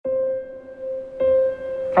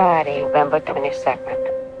Friday, November 22nd.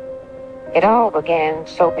 It all began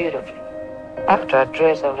so beautifully. After a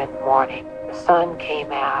drizzle in the morning, the sun came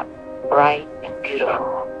out bright and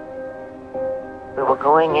beautiful. We were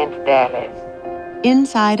going into Dallas.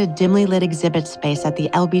 Inside a dimly lit exhibit space at the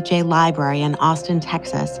LBJ Library in Austin,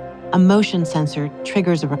 Texas, a motion sensor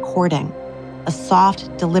triggers a recording. A soft,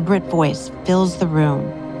 deliberate voice fills the room.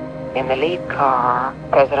 In the lead car,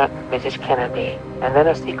 President and Mrs. Kennedy, and then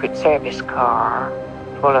a Secret Service car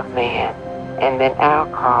full of men, and then our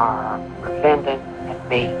car with Lyndon and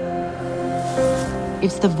me.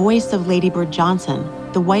 It's the voice of Lady Bird Johnson,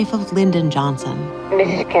 the wife of Lyndon Johnson.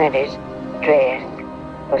 Mrs. Kennedy's dress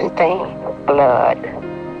was stained with blood.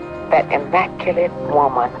 That immaculate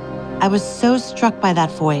woman. I was so struck by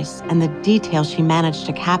that voice and the details she managed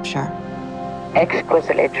to capture.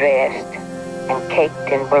 Exquisitely dressed and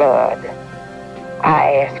caked in blood.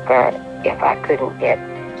 I asked her if I couldn't get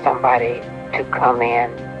somebody to come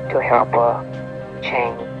in to help her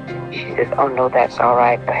change. She says, "Oh no, that's all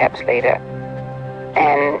right, perhaps later."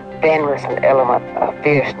 And then with an element of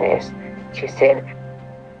fierceness, she said,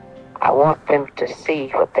 "I want them to see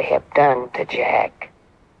what they have done to Jack."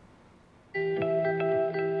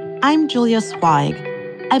 I'm Julia Zweig.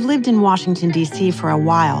 I've lived in Washington, D.C. for a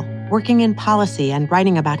while, working in policy and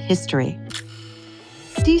writing about history.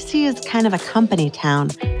 D.C. is kind of a company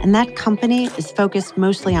town, and that company is focused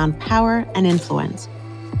mostly on power and influence.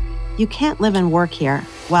 You can't live and work here,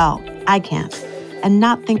 well, I can't, and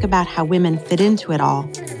not think about how women fit into it all,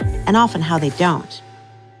 and often how they don't.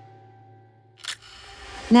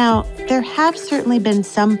 Now, there have certainly been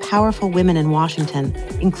some powerful women in Washington,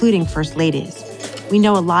 including first ladies. We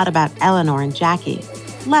know a lot about Eleanor and Jackie,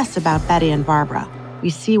 less about Betty and Barbara.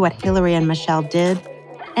 We see what Hillary and Michelle did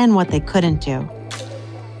and what they couldn't do.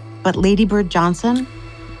 But Lady Bird Johnson?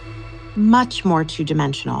 Much more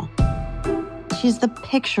two-dimensional. She's the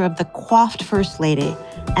picture of the coiffed First Lady,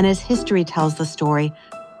 and as history tells the story,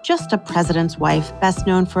 just a president's wife best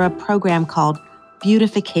known for a program called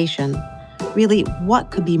Beautification. Really,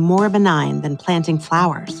 what could be more benign than planting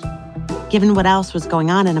flowers? Given what else was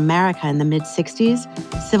going on in America in the mid-60s,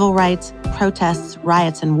 civil rights, protests,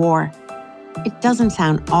 riots, and war, it doesn't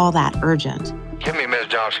sound all that urgent. Give me Ms.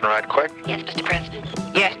 Johnson right quick. Yes, Mr. President.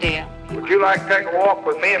 Yes, dear. Would you like to take a walk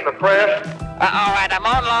with me and the press? All right, I'm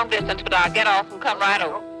on long distance, but I'll get off and come right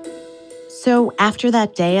over. So after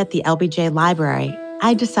that day at the LBJ Library,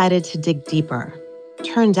 I decided to dig deeper.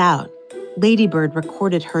 Turns out, Lady Bird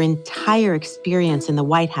recorded her entire experience in the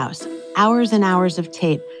White House, hours and hours of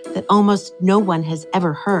tape that almost no one has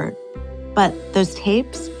ever heard. But those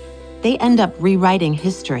tapes, they end up rewriting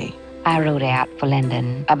history. I wrote out for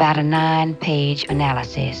Lyndon about a 9-page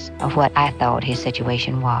analysis of what I thought his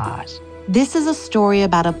situation was. This is a story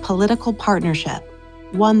about a political partnership,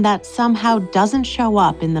 one that somehow doesn't show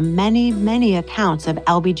up in the many, many accounts of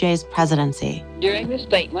LBJ's presidency. During the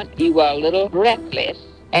statement, you were a little breathless,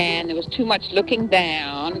 and there was too much looking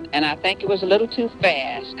down, and I think it was a little too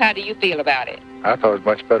fast. How do you feel about it? I thought it was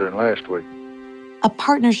much better than last week. A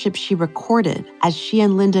partnership she recorded as she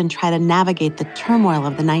and Lyndon try to navigate the turmoil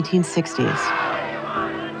of the 1960s.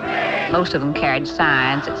 Most of them carried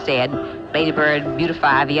signs that said, Lady Bird,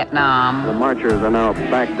 beautify Vietnam. The marchers are now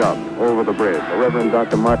backed up over the bridge. The Reverend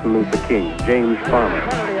Dr. Martin Luther King, James Farmer.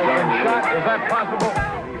 Is that possible?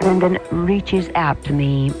 Lyndon reaches out to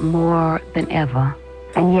me more than ever,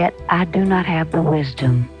 and yet I do not have the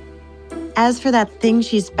wisdom. As for that thing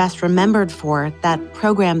she's best remembered for, that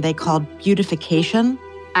program they called Beautification,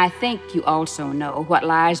 I think you also know what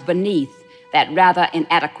lies beneath that rather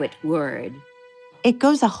inadequate word. it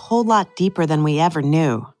goes a whole lot deeper than we ever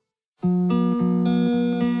knew.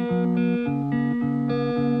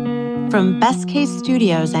 From Best Case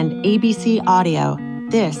Studios and ABC Audio,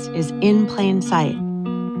 this is In Plain Sight.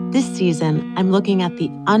 This season, I'm looking at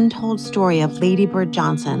the untold story of Lady Bird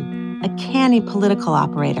Johnson, a canny political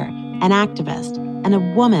operator, an activist, and a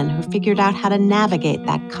woman who figured out how to navigate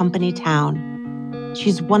that company town.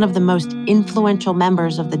 She's one of the most influential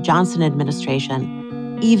members of the Johnson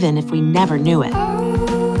administration, even if we never knew it.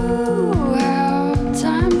 Oh, how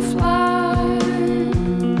time flies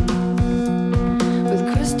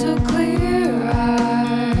with crystal clear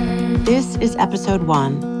eyes. This is episode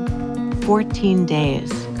 1, 14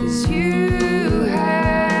 Days. 'Cause you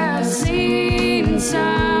have seen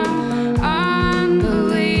some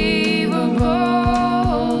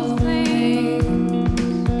unbelievable things.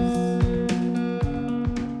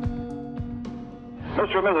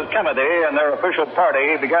 Mr. and Mrs. Kennedy and their official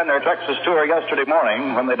party began their Texas tour yesterday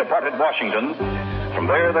morning when they departed Washington. From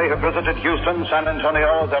there, they have visited Houston, San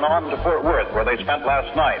Antonio, then on to Fort Worth, where they spent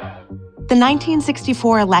last night. The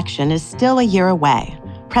 1964 election is still a year away.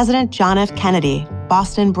 President John F. Kennedy,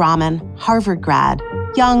 Boston Brahmin, Harvard grad,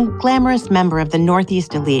 young, glamorous member of the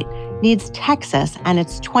Northeast elite, needs Texas and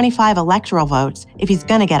its 25 electoral votes if he's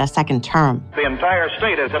going to get a second term. The entire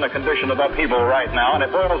state is in a condition of upheaval right now, and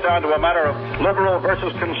it boils down to a matter of liberal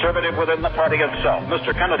versus conservative within the party itself.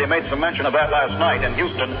 Mr. Kennedy made some mention of that last night in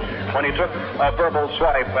Houston when he took a verbal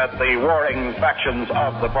swipe at the warring factions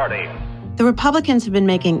of the party. The Republicans have been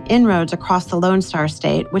making inroads across the Lone Star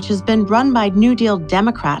State, which has been run by New Deal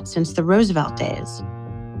Democrats since the Roosevelt days.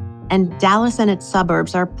 And Dallas and its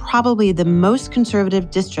suburbs are probably the most conservative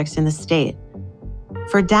districts in the state.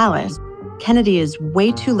 For Dallas, Kennedy is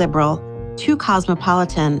way too liberal, too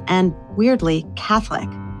cosmopolitan, and weirdly Catholic.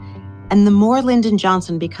 And the more Lyndon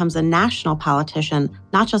Johnson becomes a national politician,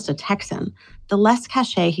 not just a Texan, the less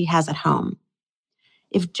cachet he has at home.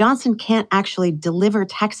 If Johnson can't actually deliver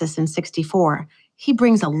Texas in '64, he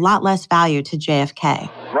brings a lot less value to JFK.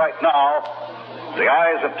 Right now, the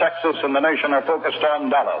eyes of Texas and the nation are focused on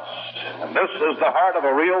Dallas. And this is the heart of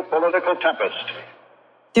a real political tempest.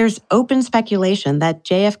 There's open speculation that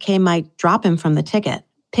JFK might drop him from the ticket,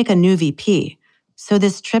 pick a new VP. So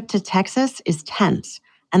this trip to Texas is tense,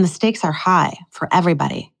 and the stakes are high for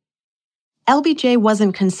everybody. LBJ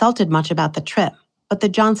wasn't consulted much about the trip, but the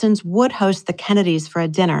Johnsons would host the Kennedys for a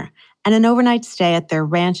dinner and an overnight stay at their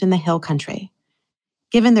ranch in the Hill Country.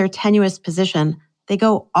 Given their tenuous position, they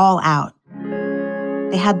go all out.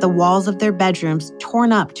 They had the walls of their bedrooms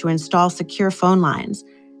torn up to install secure phone lines.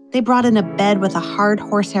 They brought in a bed with a hard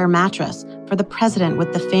horsehair mattress for the president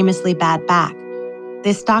with the famously bad back.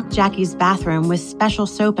 They stocked Jackie's bathroom with special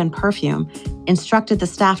soap and perfume, instructed the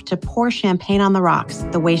staff to pour champagne on the rocks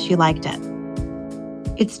the way she liked it.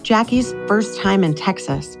 It's Jackie's first time in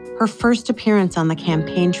Texas, her first appearance on the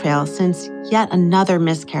campaign trail since yet another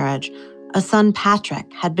miscarriage. A son, Patrick,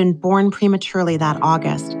 had been born prematurely that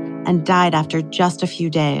August and died after just a few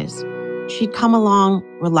days. She'd come along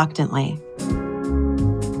reluctantly.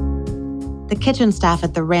 The kitchen staff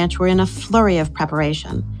at the ranch were in a flurry of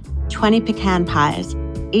preparation. 20 pecan pies,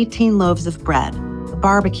 18 loaves of bread, a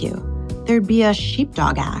barbecue. There'd be a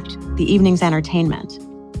sheepdog act, the evening's entertainment.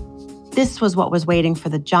 This was what was waiting for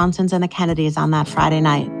the Johnsons and the Kennedys on that Friday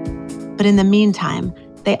night. But in the meantime,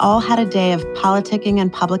 they all had a day of politicking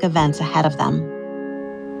and public events ahead of them.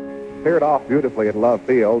 Cleared off beautifully at Love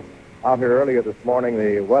Field. Out here earlier this morning,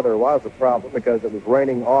 the weather was a problem because it was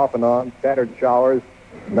raining off and on, scattered showers.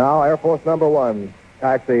 Now Air Force Number 1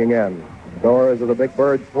 taxiing in. Doors of the Big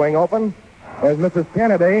Bird swing open. There's Mrs.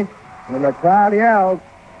 Kennedy, and the crowd yells,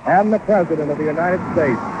 "And the President of the United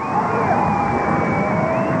States."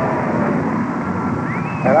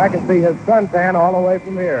 And I can see his suntan all the way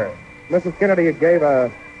from here. Mrs. Kennedy gave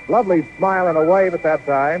a lovely smile and a wave at that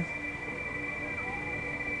time.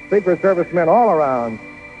 Secret Service men all around.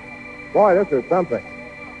 Boy, this is something.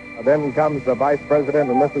 And then comes the Vice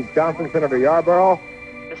President and Mrs. Johnson, Senator Yarborough.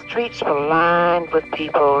 The streets were lined with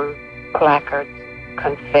people, placards,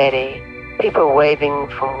 confetti, people waving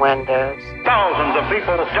from windows. Thousands of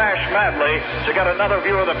people dash madly to get another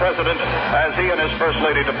view of the president as he and his First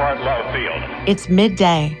Lady depart Love Field. It's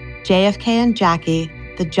midday. JFK and Jackie,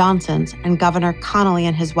 the Johnsons, and Governor Connolly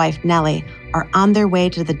and his wife Nellie are on their way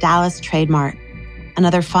to the Dallas Trade Mart,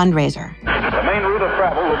 another fundraiser. The main route of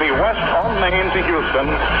travel will be west on Main to Houston,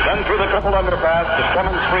 then through the triple underpass to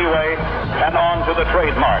Clemens Freeway, and on to the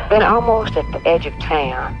Trade Mart. Then almost at the edge of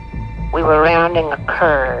town, we were rounding a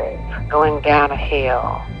curve, going down a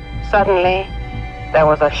hill. Suddenly, there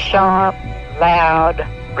was a sharp, loud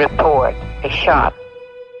report, a shot.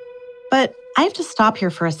 But I have to stop here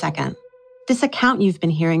for a second. This account you've been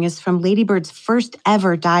hearing is from Lady Bird's first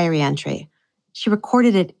ever diary entry. She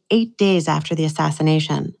recorded it 8 days after the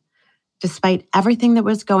assassination. Despite everything that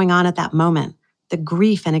was going on at that moment, the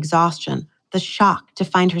grief and exhaustion, the shock to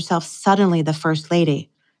find herself suddenly the First Lady,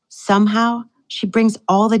 somehow she brings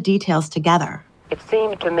all the details together. It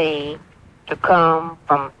seemed to me to come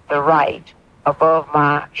from the right, above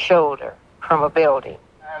my shoulder, from a building.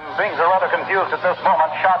 And things are rather confused at this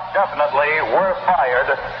moment. Shots definitely were fired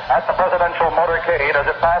at the presidential motorcade as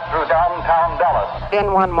it passed through downtown Dallas.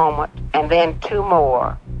 Then one moment, and then two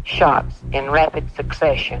more shots in rapid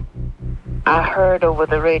succession. I heard over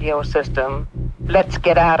the radio system, "Let's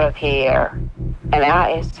get out of here." An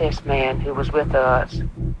ISS man who was with us,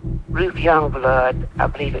 Ruth Youngblood, I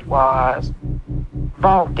believe it was,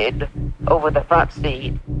 vaulted over the front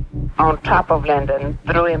seat on top of Lyndon,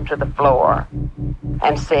 threw him to the floor,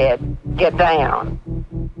 and said, "Get down."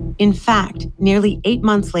 In fact, nearly 8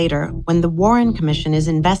 months later, when the Warren Commission is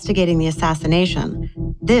investigating the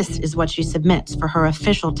assassination, this is what she submits for her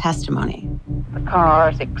official testimony. The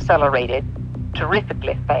cars accelerated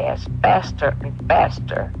terrifically fast, faster and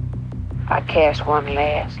faster. I cast one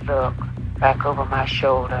last look back over my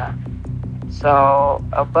shoulder, saw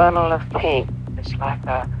a bundle of pink, it's like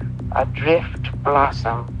a drift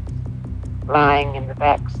blossom, lying in the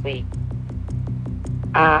back seat.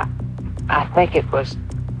 I think it was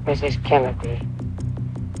Mrs. Kennedy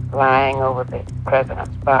lying over the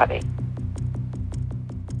president's body.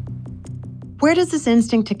 Where does this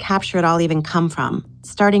instinct to capture it all even come from,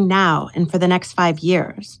 starting now and for the next 5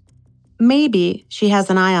 years? Maybe she has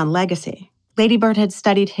an eye on legacy. Lady Bird had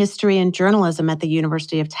studied history and journalism at the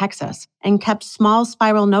University of Texas and kept small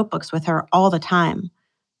spiral notebooks with her all the time.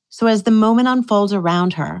 So as the moment unfolds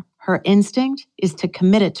around her, her instinct is to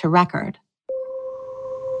commit it to record.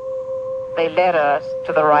 They led us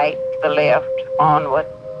to the right, to the left, onward,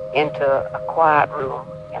 into a quiet room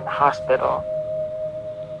in the hospital.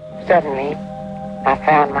 Suddenly, I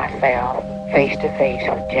found myself face to face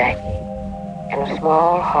with Jackie in a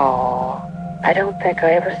small hall. I don't think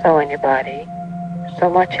I ever saw anybody so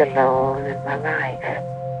much alone in my life.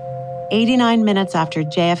 89 minutes after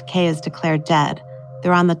JFK is declared dead,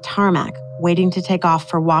 they're on the tarmac waiting to take off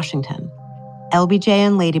for Washington. LBJ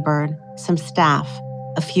and Lady Bird, some staff,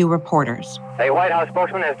 a few reporters. A White House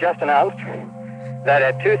spokesman has just announced that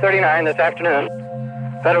at 2:39 this afternoon,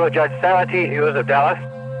 Federal Judge Sarah T. Hughes of Dallas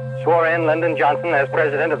swore in Lyndon Johnson as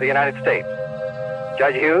President of the United States.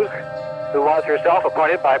 Judge Hughes, who was herself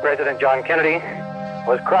appointed by President John Kennedy,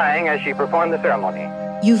 was crying as she performed the ceremony.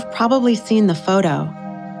 You've probably seen the photo.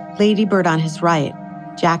 Lady Bird on his right,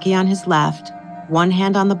 Jackie on his left, one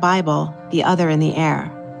hand on the Bible, the other in the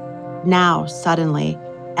air. Now, suddenly,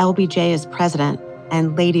 LBJ is president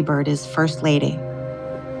and Lady Bird is first lady.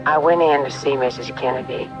 I went in to see Mrs.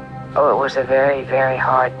 Kennedy. Oh, it was a very, very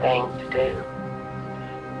hard thing to do.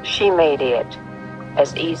 She made it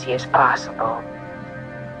as easy as possible.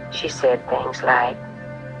 She said things like,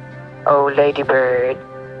 "Oh, Lady Bird,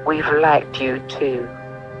 we've liked you too,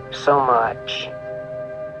 so much."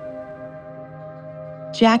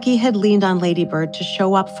 Jackie had leaned on Lady Bird to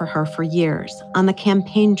show up for her for years, on the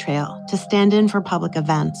campaign trail, to stand in for public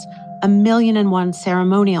events, 1,000,001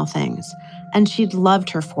 ceremonial things, and she'd loved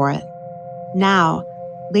her for it. Now,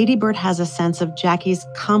 Lady Bird has a sense of Jackie's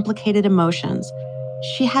complicated emotions.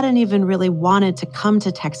 She hadn't even really wanted to come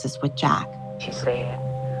to Texas with Jack. She said,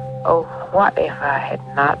 "Oh, what if I had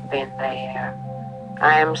not been there?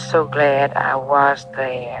 I am so glad I was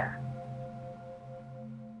there."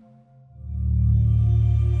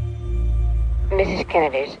 Mrs.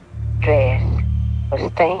 Kennedy's dress was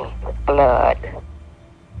stained with blood.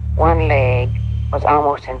 One leg was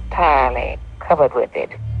almost entirely covered with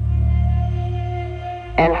it.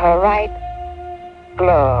 And her right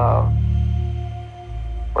glove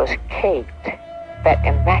was caked, that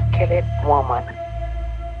immaculate woman.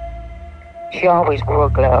 She always wore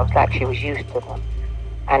gloves like she was used to them.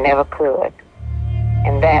 I never could.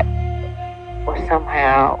 And that was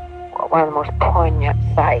somehow one of the most poignant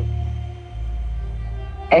sights.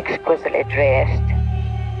 Exquisitely dressed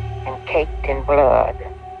and caked in blood.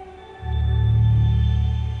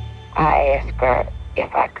 I asked her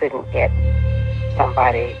if I couldn't get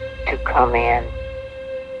somebody to come in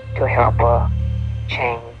to help her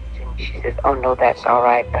change. And she says, "Oh no, that's all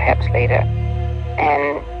right, perhaps later."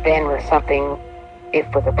 And then with something, if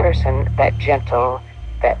with a person that gentle,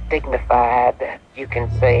 that dignified, you can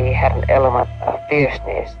say, had an element of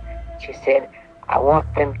fierceness, she said, "I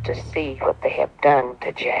want them to see what they have done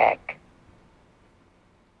to Jack."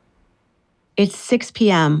 It's 6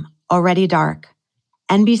 p.m., already dark.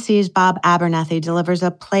 NBC's Bob Abernethy delivers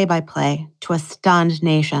a play-by-play to a stunned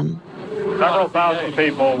nation. Several thousand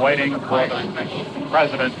people waiting for the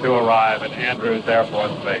president to arrive at Andrews Air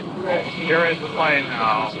Force Base. Here is the plane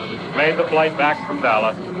now. Made the flight back from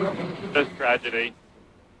Dallas. This tragedy.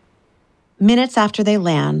 Minutes after they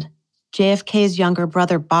land, JFK's younger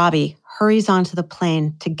brother Bobby hurries onto the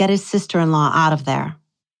plane to get his sister-in-law out of there.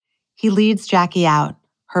 He leads Jackie out,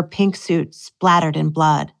 her pink suit splattered in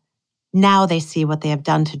blood. Now they see what they have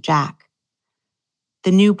done to Jack.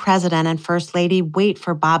 The new president and first lady wait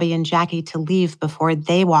for Bobby and Jackie to leave before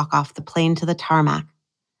they walk off the plane to the tarmac.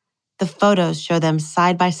 The photos show them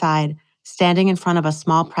side by side, standing in front of a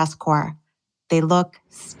small press corps. They look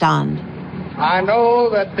stunned. I know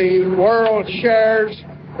that the world shares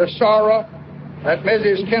the sorrow that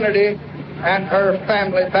Mrs. Kennedy and her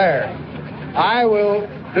family bear. I will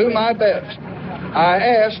do my best. I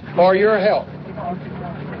ask for your help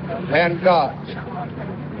and God's.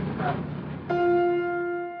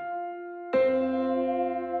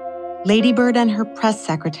 Lady Bird and her press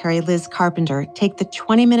secretary, Liz Carpenter, take the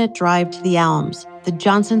 20-minute drive to the Elms, the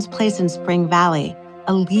Johnsons' place in Spring Valley,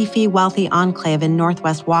 a leafy, wealthy enclave in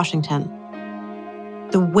Northwest Washington.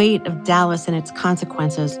 The weight of Dallas and its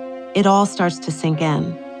consequences, it all starts to sink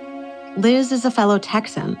in. Liz is a fellow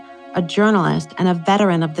Texan, a journalist, and a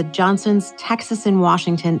veteran of the Johnsons' Texas in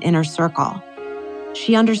Washington inner circle.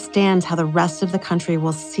 She understands how the rest of the country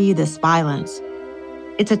will see this violence.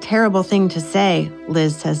 It's a terrible thing to say,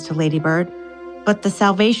 Liz says to Lady Bird, but the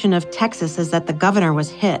salvation of Texas is that the governor was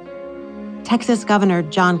hit. Texas Governor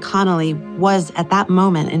John Connally was at that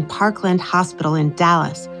moment in Parkland Hospital in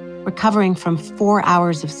Dallas, recovering from 4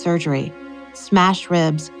 hours of surgery, smashed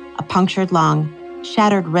ribs, a punctured lung,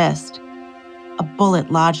 shattered wrist, a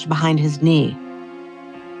bullet lodged behind his knee.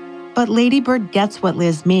 But Lady Bird gets what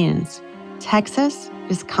Liz means. Texas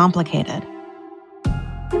is complicated.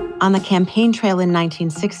 On the campaign trail in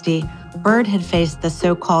 1960, Bird had faced the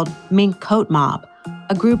so-called Mink Coat Mob,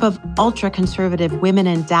 a group of ultra-conservative women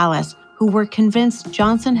in Dallas who were convinced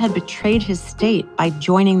Johnson had betrayed his state by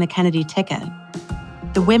joining the Kennedy ticket.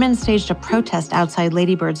 The women staged a protest outside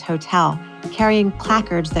Lady Bird's hotel, carrying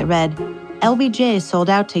placards that read, "LBJ sold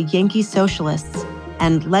out to Yankee socialists,"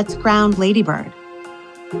 and "Let's ground Lady Bird."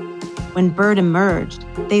 When Bird emerged,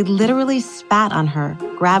 they literally spat on her,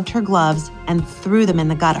 grabbed her gloves, and threw them in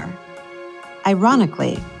the gutter.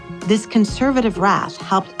 Ironically, this conservative wrath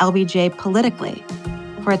helped LBJ politically.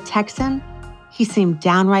 For a Texan, he seemed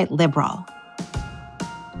downright liberal.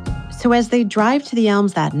 So as they drive to the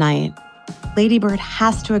Elms that night, Lady Bird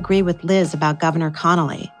has to agree with Liz about Governor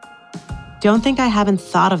Connally. "Don't think I haven't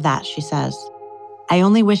thought of that," she says. "I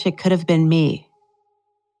only wish it could have been me."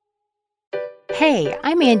 Hey,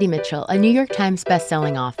 I'm Andy Mitchell, a New York Times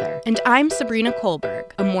bestselling author. And I'm Sabrina Kohlberg,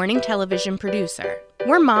 a morning television producer.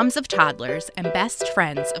 We're moms of toddlers and best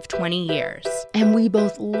friends of 20 years. And we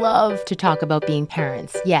both love to talk about being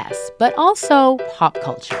parents, yes, but also pop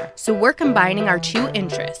culture. So we're combining our two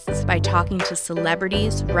interests by talking to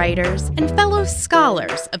celebrities, writers, and fellow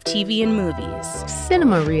scholars of TV and movies.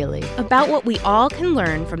 Cinema, really. About what we all can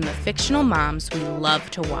learn from the fictional moms we love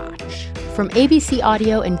to watch. From ABC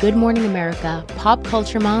Audio and Good Morning America, Pop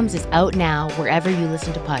Culture Moms is out now wherever you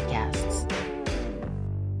listen to podcasts.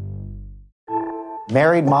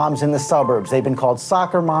 Married moms in the suburbs. They've been called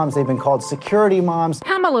soccer moms. They've been called security moms.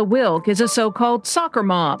 Pamela Wilk is a so-called soccer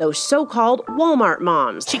mom. Those so-called Walmart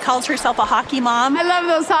moms. She calls herself a hockey mom. I love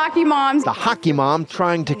those hockey moms. The hockey mom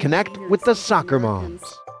trying to connect with the soccer moms.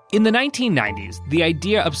 In the 1990s, the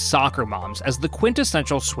idea of soccer moms as the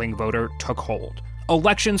quintessential swing voter took hold.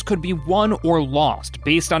 Elections could be won or lost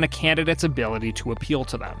based on a candidate's ability to appeal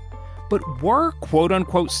to them. But were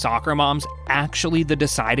quote-unquote soccer moms actually the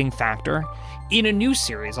deciding factor? In a new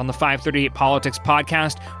series on the 538 Politics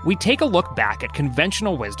podcast, we take a look back at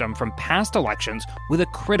conventional wisdom from past elections with a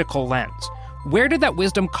critical lens. Where did that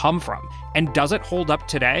wisdom come from, and does it hold up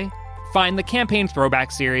today? Find the Campaign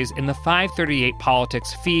Throwback series in the 538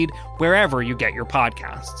 Politics feed wherever you get your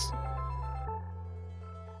podcasts.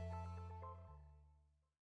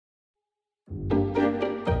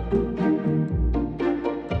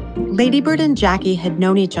 Lady Bird and Jackie had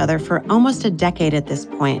known each other for almost a decade at this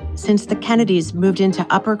point, since the Kennedys moved into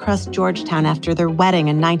upper crust Georgetown after their wedding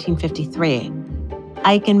in 1953.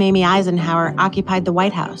 Ike and Mamie Eisenhower occupied the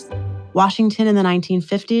White House. Washington in the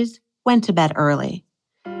 1950s went to bed early.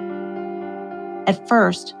 At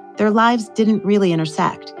first, their lives didn't really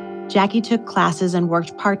intersect. Jackie took classes and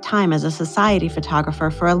worked part-time as a society photographer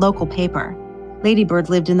for a local paper. Lady Bird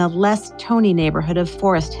lived in the less Tony neighborhood of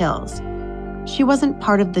Forest Hills. She wasn't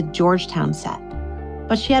part of the Georgetown set,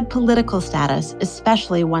 but she had political status,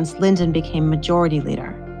 especially once Lyndon became majority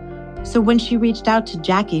leader. So when she reached out to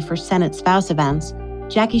Jackie for Senate spouse events,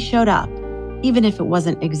 Jackie showed up, even if it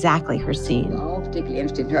wasn't exactly her scene. I was particularly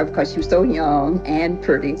interested in her because she was so young and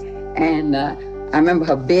pretty, and I remember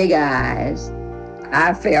her big eyes.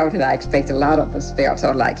 I felt, and I expect a lot of us felt,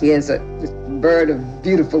 sort of like here's a bird of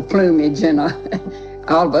beautiful plumage, and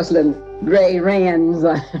all of us little gray wrens.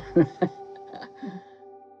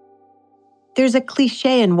 There's a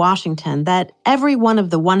cliche in Washington that every one of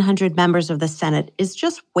the 100 members of the Senate is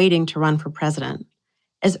just waiting to run for president.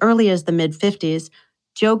 As early as the mid-50s,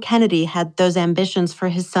 Joe Kennedy had those ambitions for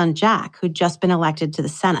his son Jack, who'd just been elected to the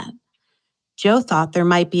Senate. Joe thought there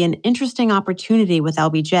might be an interesting opportunity with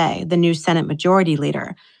LBJ, the new Senate majority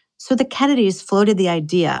leader, so the Kennedys floated the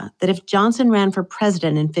idea that if Johnson ran for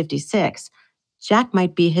president in '56, Jack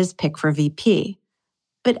might be his pick for VP.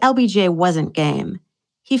 But LBJ wasn't game.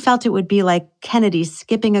 He felt it would be like Kennedy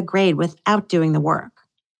skipping a grade without doing the work.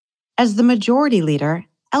 As the majority leader,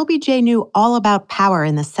 LBJ knew all about power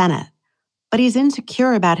in the Senate, but he's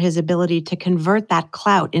insecure about his ability to convert that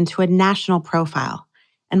clout into a national profile.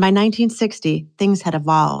 And by 1960, things had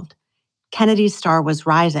evolved. Kennedy's star was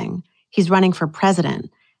rising. He's running for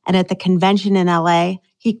president. And at the convention in LA,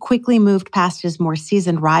 he quickly moved past his more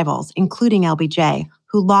seasoned rivals, including LBJ,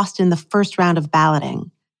 who lost in the first round of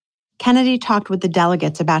balloting. Kennedy talked with the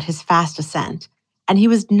delegates about his fast ascent, and he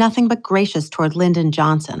was nothing but gracious toward Lyndon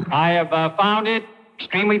Johnson. I have found it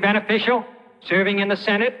extremely beneficial serving in the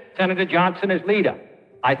Senate, Senator Johnson as leader.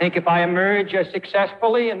 I think if I emerge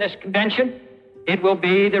successfully in this convention, it will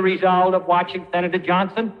be the result of watching Senator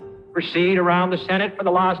Johnson proceed around the Senate for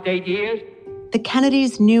the last 8 years. The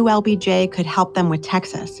Kennedys knew LBJ could help them with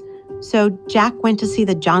Texas, so Jack went to see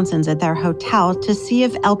the Johnsons at their hotel to see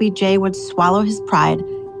if LBJ would swallow his pride,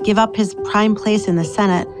 give up his prime place in the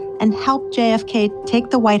Senate, and help JFK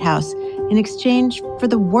take the White House in exchange for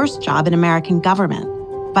the worst job in American government,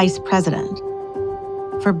 vice president.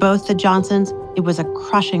 For both the Johnsons, it was a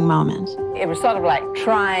crushing moment. It was sort of like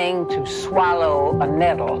trying to swallow a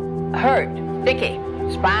nettle. Hurt, sticky,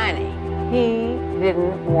 spiny. He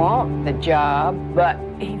didn't want the job, but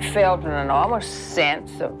he felt an enormous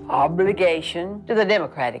sense of obligation to the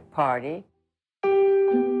Democratic Party.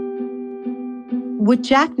 With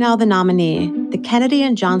Jack now the nominee, the Kennedy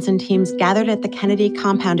and Johnson teams gathered at the Kennedy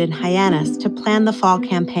compound in Hyannis to plan the fall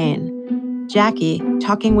campaign. Jackie,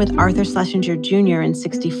 talking with Arthur Schlesinger Jr. in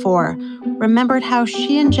 '64, remembered how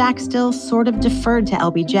she and Jack still sort of deferred to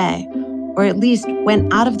LBJ, or at least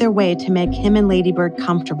went out of their way to make him and Lady Bird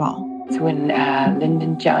comfortable. So when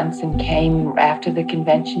Lyndon Johnson came after the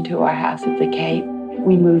convention to our house at the Cape,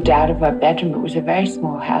 we moved out of our bedroom. It was a very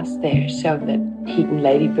small house there so that he and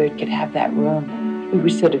Lady Bird could have that room. We were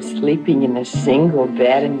sort of sleeping in a single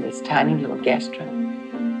bed in this tiny little guest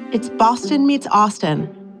room. It's Boston meets Austin,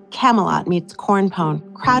 Camelot meets Corn Pone,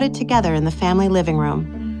 crowded together in the family living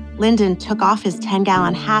room. Lyndon took off his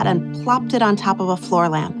 10-gallon hat and plopped it on top of a floor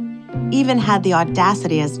lamp. Even had the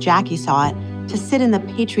audacity, as Jackie saw it, to sit in the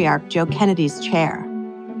patriarch Joe Kennedy's chair.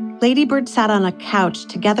 Lady Bird sat on a couch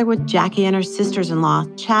together with Jackie and her sisters-in-law,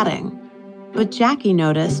 chatting. But Jackie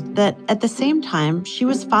noticed that at the same time, she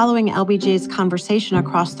was following LBJ's conversation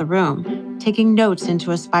across the room, taking notes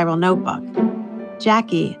into a spiral notebook.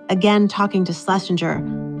 Jackie, again talking to Schlesinger,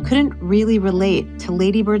 couldn't really relate to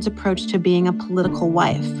Lady Bird's approach to being a political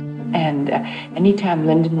wife. And anytime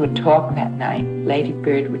Lyndon would talk that night, Lady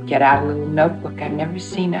Bird would get out a little notebook. I've never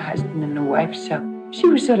seen a husband and a wife, so she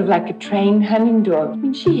was sort of like a trained hunting dog. I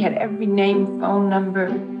mean, she had every name, phone number.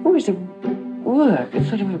 It was a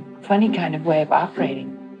sort of a funny kind of way of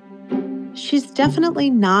operating. She's definitely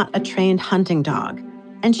not a trained hunting dog,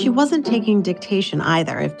 and she wasn't taking dictation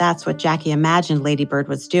either, if that's what Jackie imagined Lady Bird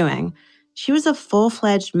was doing. She was a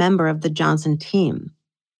full-fledged member of the Johnson team.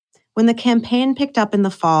 When the campaign picked up in the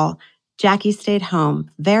fall, Jackie stayed home,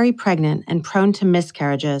 very pregnant and prone to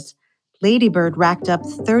miscarriages. Lady Bird racked up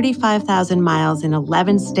 35,000 miles in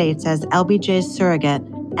 11 states as LBJ's surrogate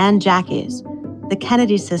and Jackie's. The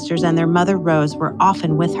Kennedy sisters and their mother Rose were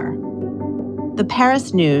often with her. The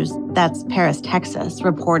Paris News, that's Paris, Texas,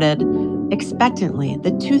 reported, expectantly,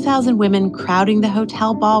 the 2,000 women crowding the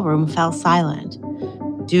hotel ballroom fell silent.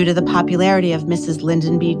 Due to the popularity of Mrs.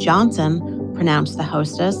 Lyndon B. Johnson, pronounced the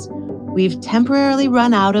hostess, we've temporarily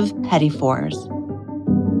run out of petit fours.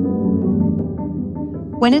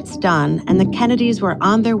 When it's done and the Kennedys were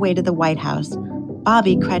on their way to the White House,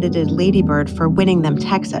 Bobby credited Lady Bird for winning them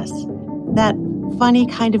Texas. That funny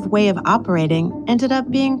kind of way of operating ended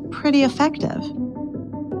up being pretty effective.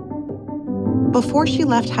 Before she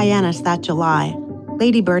left Hyannis that July,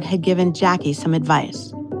 Lady Bird had given Jackie some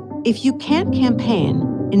advice. If you can't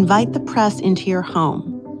campaign, invite the press into your home.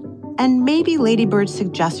 And maybe Lady Bird's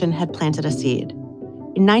suggestion had planted a seed.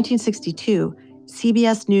 In 1962,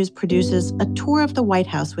 CBS News produces a tour of the White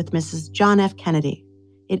House with Mrs. John F. Kennedy.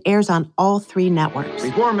 It airs on all 3 networks.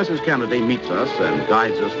 Before Mrs. Kennedy meets us and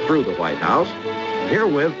guides us through the White House,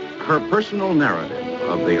 herewith her personal narrative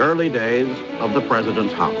of the early days of the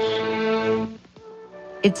president's house.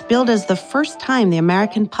 It's billed as the first time the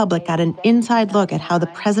American public got an inside look at how the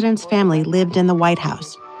president's family lived in the White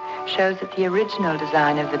House. Shows that the original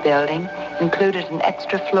design of the building included an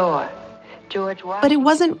extra floor. But it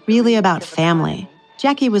wasn't really about family.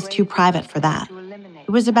 Jackie was too private for that.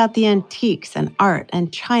 It was about the antiques and art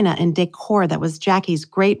and china and decor that was Jackie's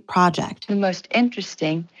great project. The most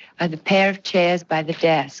interesting are the pair of chairs by the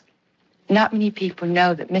desk. Not many people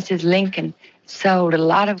know that Mrs. Lincoln sold a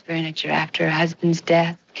lot of furniture after her husband's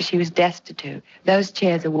death because she was destitute. Those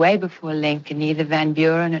chairs are way before Lincoln, either Van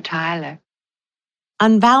Buren or Tyler.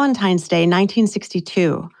 On Valentine's Day,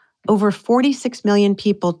 1962, over 46 million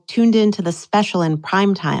people tuned in to the special in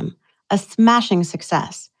primetime, a smashing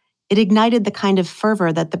success. It ignited the kind of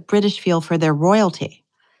fervor that the British feel for their royalty.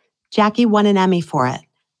 Jackie won an Emmy for it,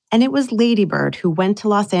 And it was Lady Bird who went to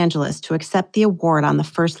Los Angeles to accept the award on the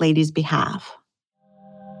First Lady's behalf.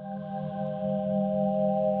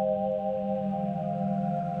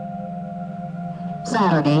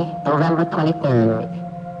 Saturday, November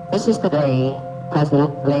 23rd. This is the day the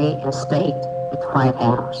President lay in state at the White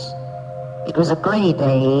House. It was a gray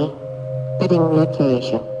day, fitting the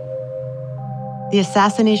occasion. The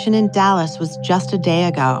assassination in Dallas was just a day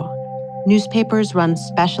ago. Newspapers run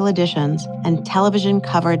special editions, and television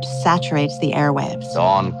coverage saturates the airwaves.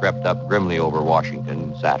 Dawn crept up grimly over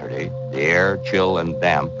Washington Saturday. The air chill and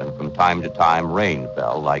damp, and from time to time rain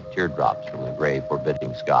fell like teardrops from the gray,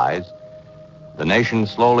 forbidding skies. The nation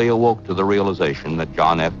slowly awoke to the realization that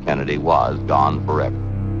John F. Kennedy was gone forever.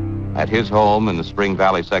 At his home in the Spring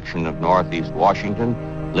Valley section of Northeast Washington,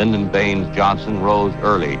 Lyndon Baines Johnson rose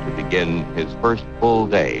early to begin his first full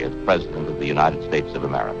day as President of the United States of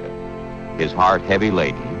America. His heart heavy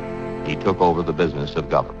laden, he took over the business of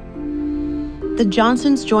government. The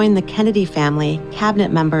Johnsons joined the Kennedy family,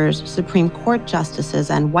 cabinet members, Supreme Court justices,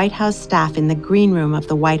 and White House staff in the green room of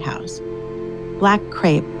the White House. Black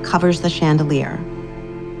crepe covers the chandelier.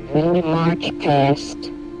 When we marched past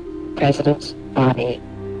the President's body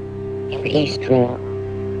in the East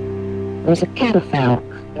Room, there was a catafalque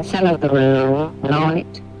in the center of the room, and on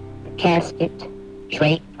it, the casket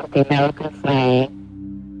draped with the American flag.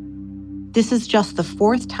 This is just the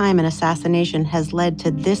fourth time an assassination has led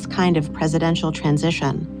to this kind of presidential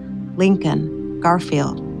transition. Lincoln,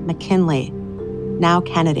 Garfield, McKinley, now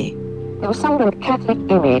Kennedy. There was some little Catholic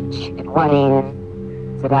image at one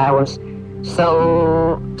end that I was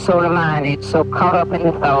so reminded, so caught up in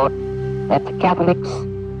the thought that the Catholics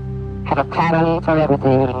have a pattern for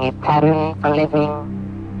everything, a pattern for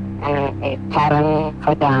living, and a pattern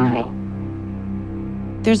for dying.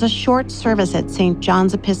 There's a short service at St.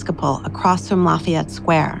 John's Episcopal across from Lafayette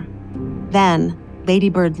Square. Then, Lady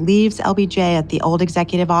Bird leaves LBJ at the old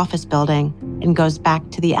executive office building and goes back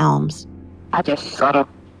to the Elms. I just sort of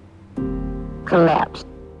collapsed.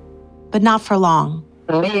 But not for long.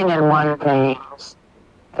 A million and one things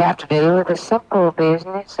have to do with the simple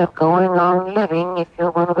business of going on living if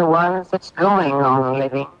you're one of the ones that's going on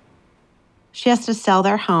living. She has to sell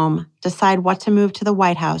their home, decide what to move to the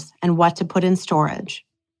White House, and what to put in storage.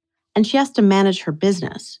 And she has to manage her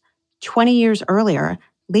business. 20 years earlier,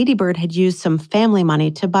 Lady Bird had used some family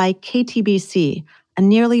money to buy KTBC, a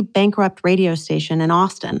nearly bankrupt radio station in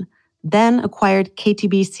Austin, then acquired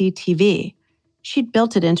KTBC TV. She'd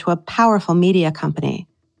built it into a powerful media company.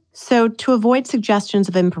 So, to avoid suggestions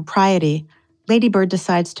of impropriety, Lady Bird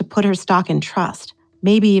decides to put her stock in trust,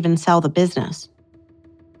 maybe even sell the business.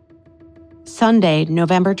 Sunday,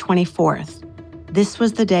 November 24th. This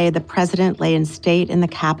was the day the president lay in state in the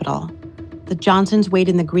Capitol. The Johnsons wait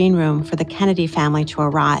in the green room for the Kennedy family to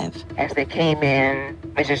arrive. As they came in,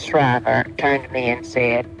 Mrs. Shriver turned to me and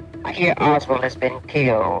said, "I hear Oswald has been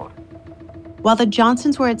killed." While the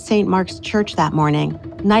Johnsons were at St. Mark's Church that morning,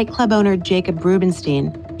 nightclub owner Jacob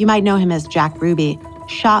Rubenstein, you might know him as Jack Ruby,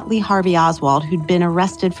 shot Lee Harvey Oswald, who'd been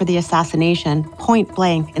arrested for the assassination point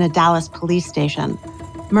blank in a Dallas police station.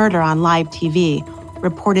 Murder on live TV,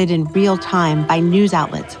 reported in real time by news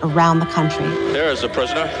outlets around the country. There is the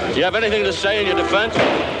prisoner. Do you have anything to say in your defense?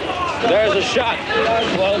 There's a shot.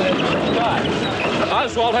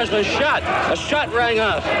 Oswald has been shot. A shot rang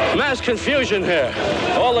out. Mass confusion here.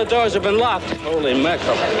 All the doors have been locked. Holy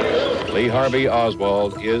mackerel. Lee Harvey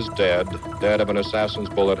Oswald is dead of an assassin's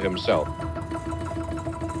bullet himself.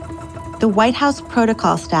 The White House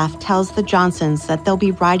protocol staff tells the Johnsons that they'll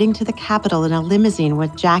be riding to the Capitol in a limousine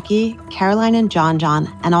with Jackie, Caroline and John,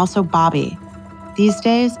 and also Bobby. These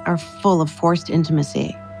days are full of forced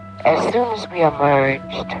intimacy. As soon as we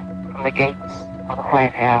emerged from the gates of the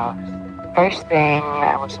White House, first thing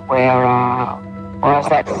I was aware of was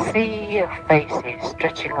that sea of faces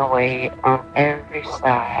stretching away on every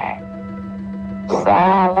side.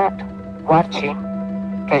 Silent, watching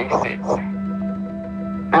faces.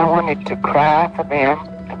 I wanted to cry for them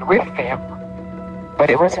and with them, but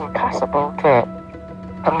it was impossible to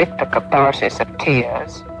permit the catharsis of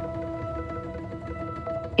tears.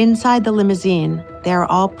 Inside the limousine, they are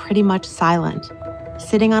all pretty much silent.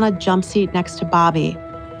 Sitting on a jump seat next to Bobby,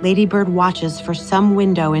 Lady Bird watches for some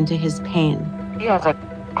window into his pain. He has a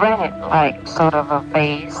granite-like sort of a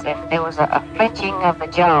face, and there was a flinching of the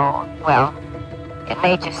jaw. Well, it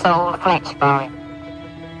made your soul flinch for him.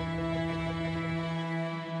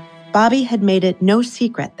 Bobby had made it no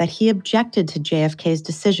secret that he objected to JFK's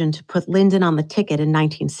decision to put Lyndon on the ticket in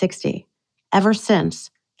 1960. Ever since,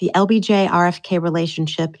 the LBJ-RFK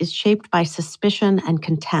relationship is shaped by suspicion and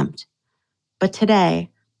contempt. But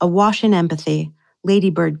today, awash in empathy,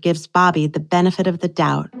 Lady Bird gives Bobby the benefit of the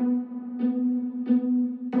doubt.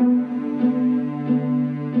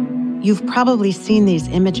 You've probably seen these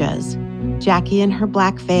images. Jackie in her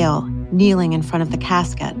black veil, kneeling in front of the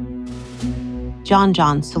casket.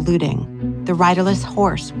 John saluting, the riderless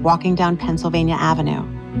horse walking down Pennsylvania Avenue.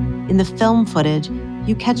 In the film footage,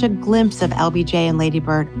 you catch a glimpse of LBJ and Lady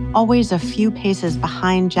Bird always a few paces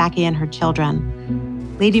behind Jackie and her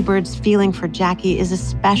children. Lady Bird's feeling for Jackie is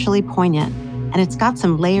especially poignant, and it's got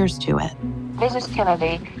some layers to it. Mrs.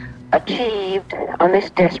 Kennedy achieved on this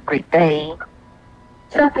desperate day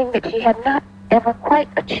something that she had not ever quite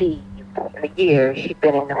achieved in the years she'd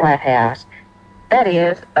been in the White House. That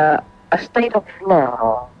is, a state of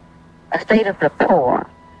love, a state of rapport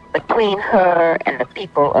between her and the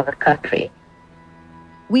people of the country.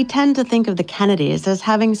 We tend to think of the Kennedys as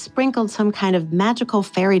having sprinkled some kind of magical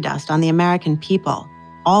fairy dust on the American people,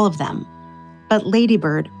 all of them. But Lady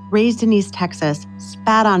Bird, raised in East Texas,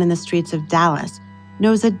 spat on in the streets of Dallas,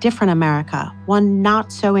 knows a different America, one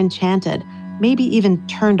not so enchanted, maybe even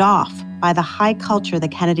turned off by the high culture the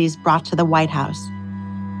Kennedys brought to the White House.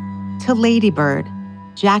 To Lady Bird,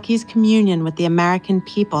 Jackie's communion with the American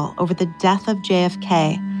people over the death of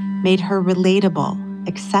JFK made her relatable,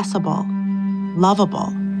 accessible,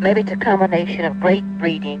 lovable. Maybe it's a combination of great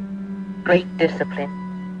breeding, great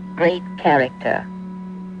discipline, great character.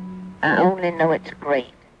 I only know it's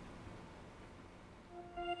great.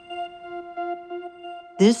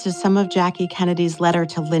 This is some of Jackie Kennedy's letter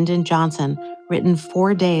to Lyndon Johnson, written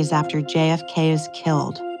 4 days after JFK is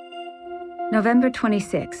killed. November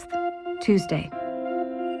 26th, Tuesday.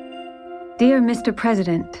 Dear Mr.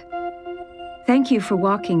 President, thank you for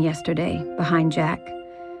walking yesterday behind Jack.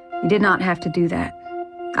 You did not have to do that.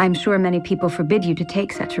 I'm sure many people forbid you to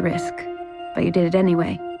take such a risk, but you did it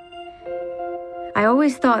anyway. I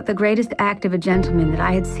always thought the greatest act of a gentleman that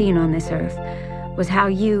I had seen on this earth was how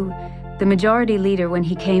you, the majority leader when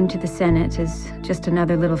he came to the Senate as just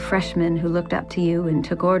another little freshman who looked up to you and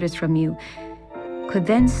took orders from you, could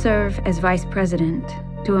then serve as vice president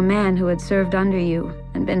to a man who had served under you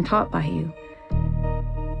and been taught by you.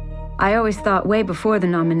 I always thought way before the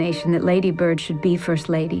nomination that Lady Bird should be First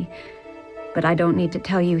Lady, but I don't need to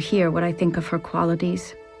tell you here what I think of her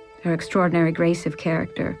qualities, her extraordinary grace of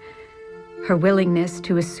character, her willingness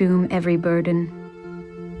to assume every burden.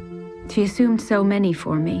 She assumed so many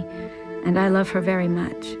for me, and I love her very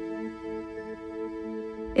much.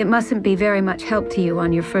 It mustn't be very much help to you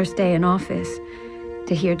on your first day in office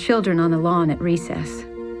to hear children on the lawn at recess.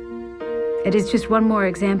 It is just one more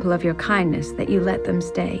example of your kindness that you let them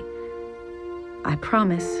stay. I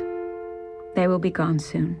promise they will be gone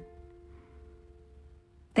soon.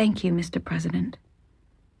 Thank you, Mr. President.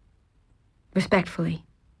 Respectfully,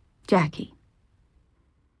 Jackie.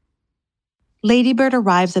 Lady Bird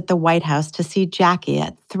arrives at the White House to see Jackie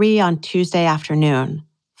at 3 on Tuesday afternoon,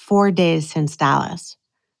 4 days since Dallas.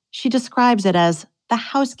 She describes it as the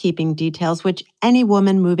housekeeping details which any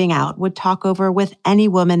woman moving out would talk over with any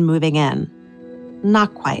woman moving in.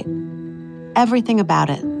 Not quite. Everything about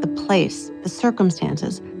it, the place, the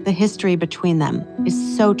circumstances, the history between them,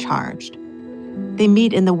 is so charged. They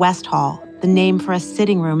meet in the West Hall, the name for a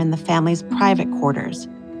sitting room in the family's private quarters.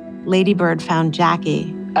 Lady Bird found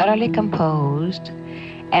Jackie utterly composed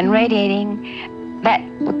and radiating that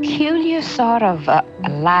peculiar sort of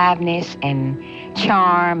aliveness and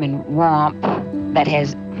charm and warmth that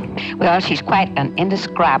has, well, she's quite an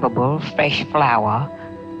indescribable fresh flower,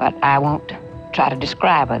 but I won't try to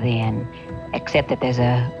describe her then, except that there's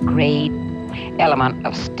a great element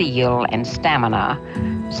of steel and stamina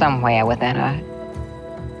somewhere within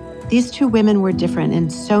her. These two women were different in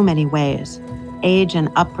so many ways. Age and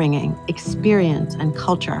upbringing, experience and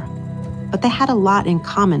culture. But they had a lot in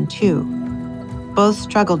common, too. Both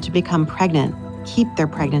struggled to become pregnant, keep their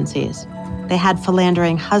pregnancies. They had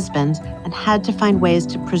philandering husbands and had to find ways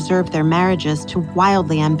to preserve their marriages to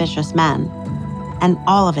wildly ambitious men. And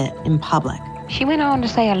all of it in public. She went on to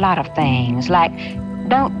say a lot of things, like,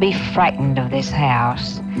 don't be frightened of this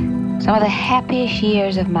house. Some of the happiest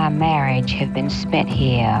years of my marriage have been spent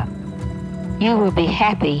here. You will be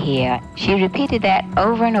happy here. She repeated that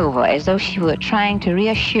over and over as though she were trying to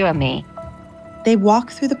reassure me. They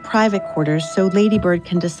walk through the private quarters so Lady Bird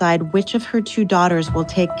can decide which of her two daughters will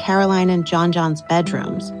take Caroline and John's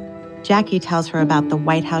bedrooms. Jackie tells her about the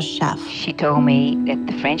White House chef. She told me that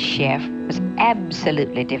the French chef was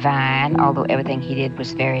absolutely divine, although everything he did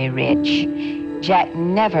was very rich. Jack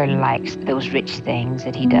never likes those rich things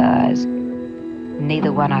that he does.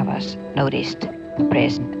 Neither one of us noticed the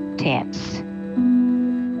present tense.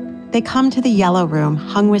 They come to the yellow room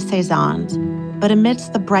hung with Cézannes. But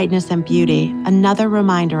amidst the brightness and beauty, another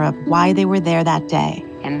reminder of why they were there that day.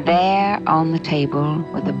 And there on the table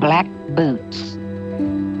were the black boots,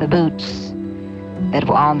 the boots that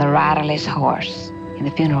were on the riderless horse in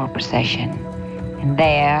the funeral procession. And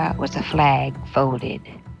there was the flag folded.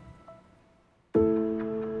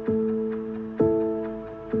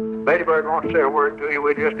 Lady Bird wants to say a word to you.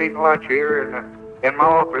 We're just eating lunch here in my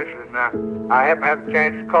office, and I haven't had the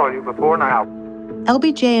chance to call you before now.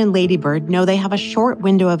 LBJ and Lady Bird know they have a short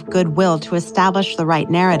window of goodwill to establish the right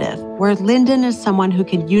narrative, where Lyndon is someone who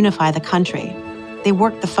can unify the country. They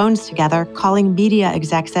work the phones together, calling media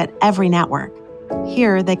execs at every network.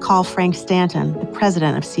 Here, they call Frank Stanton, the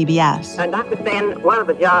president of CBS. Dr. Stanton, one of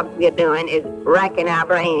the jobs we're doing is racking our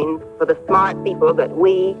brains for the smart people that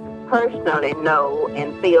we personally know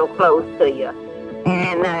and feel close to you.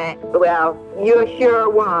 And, well, you're sure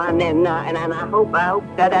one, and I hope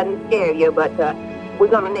that doesn't scare you, but we're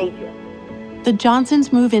going to need you. The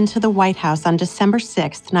Johnsons move into the White House on December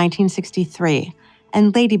 6, 1963,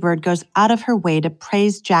 and Lady Bird goes out of her way to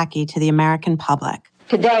praise Jackie to the American public.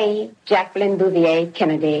 Today, Jacqueline Bouvier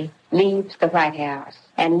Kennedy leaves the White House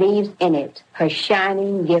and leaves in it her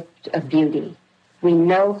shining gift of beauty. We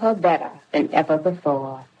know her better than ever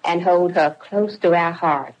before and hold her close to our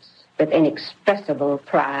hearts with inexpressible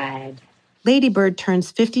pride. Lady Bird turns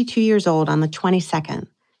 52 years old on the 22nd.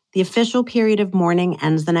 The official period of mourning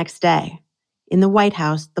ends the next day. In the White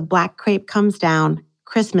House, the black crepe comes down,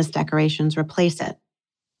 Christmas decorations replace it.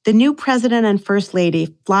 The new president and first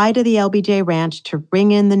lady fly to the LBJ Ranch to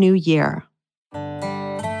ring in the new year.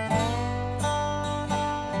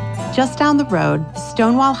 Just down the road, the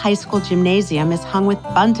Stonewall High School gymnasium is hung with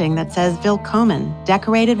bunting that says Willkommen,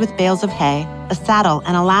 decorated with bales of hay, a saddle,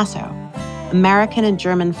 and a lasso. American and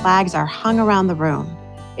German flags are hung around the room.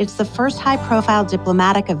 It's the first high-profile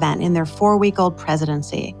diplomatic event in their 4-week-old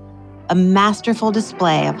presidency, a masterful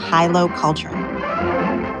display of high-low culture.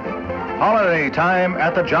 Holiday time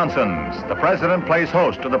at the Johnsons. The president plays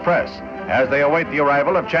host to the press as they await the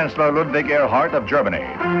arrival of Chancellor Ludwig Erhard of Germany.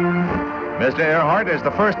 Mr. Erhard is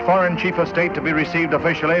the first foreign chief of state to be received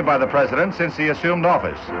officially by the president since he assumed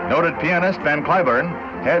office. Noted pianist Van Cliburn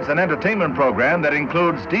heads an entertainment program that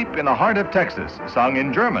includes Deep in the Heart of Texas, sung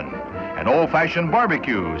in German. An old-fashioned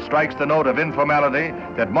barbecue strikes the note of informality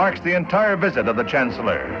that marks the entire visit of the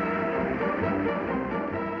chancellor.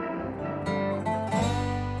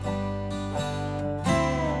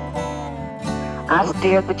 I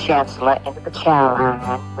steered the Chancellor into the chow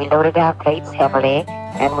line. We loaded our plates heavily,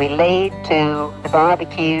 and we laid to the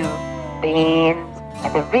barbecue, beans,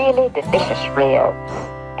 and the really delicious ribs,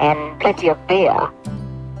 and plenty of beer.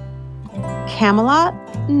 Camelot?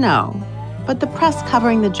 No. But the press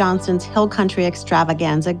covering the Johnsons' Hill Country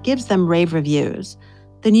extravaganza gives them rave reviews.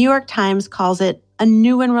 The New York Times calls it a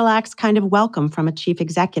new and relaxed kind of welcome from a chief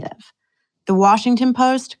executive. The Washington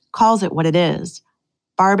Post calls it what it is: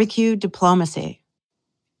 barbecue diplomacy.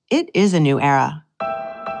 It is a new era.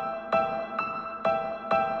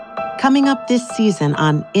 Coming up this season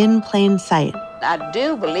on In Plain Sight. I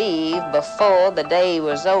do believe before the day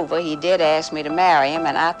was over, he did ask me to marry him,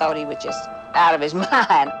 and I thought he was just out of his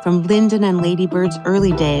mind. From Lyndon and Lady Bird's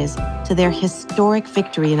early days to their historic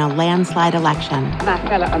victory in a landslide election. My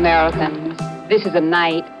fellow Americans, this is a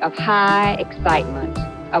night of high excitement,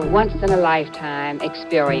 a once-in-a-lifetime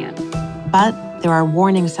experience. But there are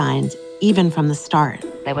warning signs, even from the start.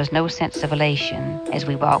 There was no sense of elation as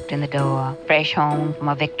we walked in the door, fresh home from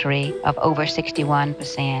a victory of over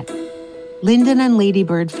 61%. Lyndon and Lady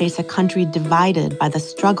Bird face a country divided by the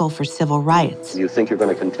struggle for civil rights. You think you're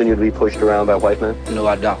going to continue to be pushed around by white men? No,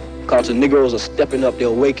 I don't. Because the Negroes are stepping up,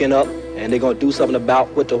 they're waking up, and they're going to do something about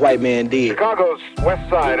what the white man did. Chicago's west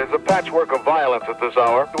side is a patchwork of violence at this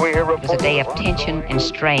hour. We hear it was a day of tension and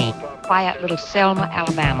strain. Quiet little Selma,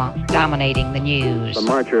 Alabama, dominating the news. The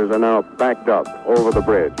marchers are now backed up over the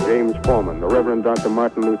bridge. James Foreman, the Reverend Dr.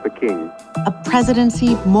 Martin Luther King. A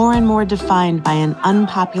presidency more and more defined by an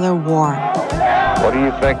unpopular war. What do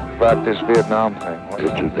you think about this Vietnam thing?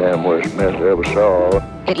 It's the damn worst mess I ever saw.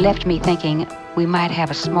 It left me thinking we might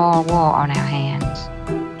have a small war on our hands.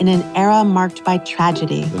 In an era marked by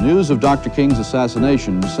tragedy. The news of Dr. King's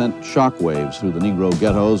assassination sent shockwaves through the Negro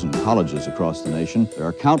ghettos and colleges across the nation. There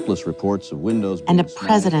are countless reports of windows and a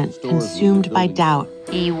president consumed by doubt.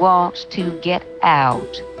 He wants to get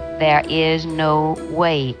out. There is no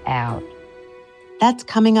way out. That's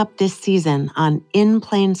coming up this season on In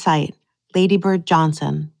Plain Sight, Lady Bird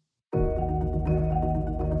Johnson.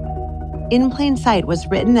 In Plain Sight was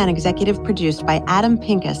written and executive produced by Adam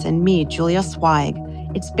Pincus and me, Julia Zweig.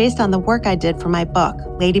 It's based on the work I did for my book,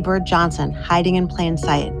 Lady Bird Johnson, Hiding in Plain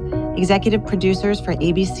Sight. Executive producers for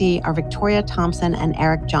ABC are Victoria Thompson and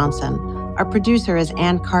Eric Johnson. Our producer is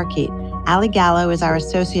Ann Carkeet. Ali Gallo is our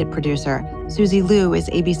associate producer. Susie Liu is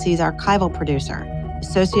ABC's archival producer.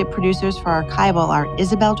 Associate producers for Archival are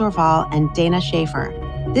Isabel Dorval and Dana Schaefer.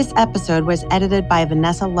 This episode was edited by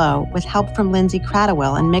Vanessa Lowe with help from Lindsay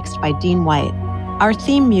Cradwell and mixed by Dean White. Our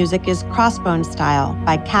theme music is Crossbone Style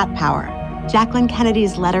by Cat Power. Jacqueline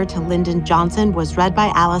Kennedy's letter to Lyndon Johnson was read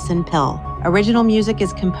by Allison Pill. Original music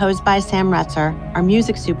is composed by Sam Retzer. Our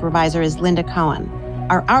music supervisor is Linda Cohen.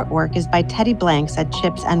 Our artwork is by Teddy Blanks at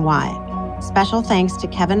Chips NY. Special thanks to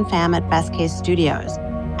Kevin Pham at Best Case Studios.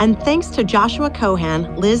 And thanks to Joshua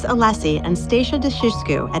Cohan, Liz Alessi, and Stacia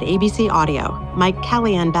DeShisku at ABC Audio, Mike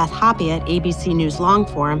Kelly and Beth Hoppe at ABC News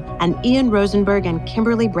Longform, and Ian Rosenberg and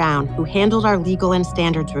Kimberly Brown, who handled our legal and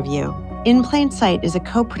standards review. In Plain Sight is a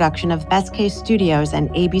co-production of Best Case Studios and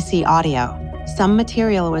ABC Audio. Some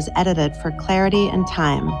material was edited for clarity and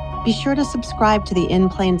time. Be sure to subscribe to the In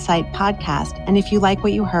Plain Sight podcast, and if you like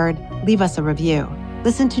what you heard, leave us a review.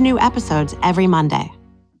 Listen to new episodes every Monday.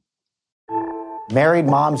 Married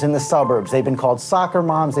moms in the suburbs. They've been called soccer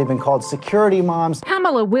moms. They've been called security moms.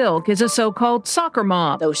 Pamela Wilk is a so-called soccer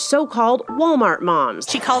mom. Those so-called Walmart moms.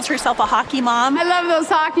 She calls herself a hockey mom. I love those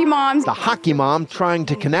hockey moms. The hockey mom trying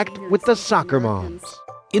to connect with the soccer moms.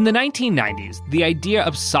 In the 1990s, the idea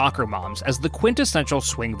of soccer moms as the quintessential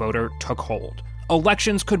swing voter took hold.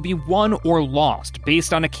 Elections could be won or lost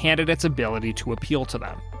based on a candidate's ability to appeal to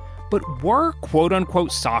them. But were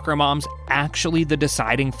quote-unquote soccer moms actually the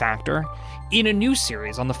deciding factor? In a new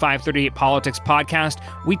series on the 538 Politics podcast,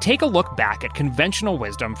 we take a look back at conventional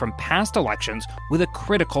wisdom from past elections with a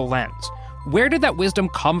critical lens. Where did that wisdom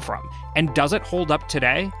come from, and does it hold up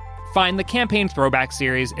today? Find the Campaign Throwback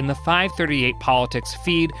series in the 538 Politics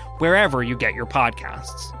feed wherever you get your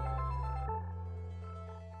podcasts.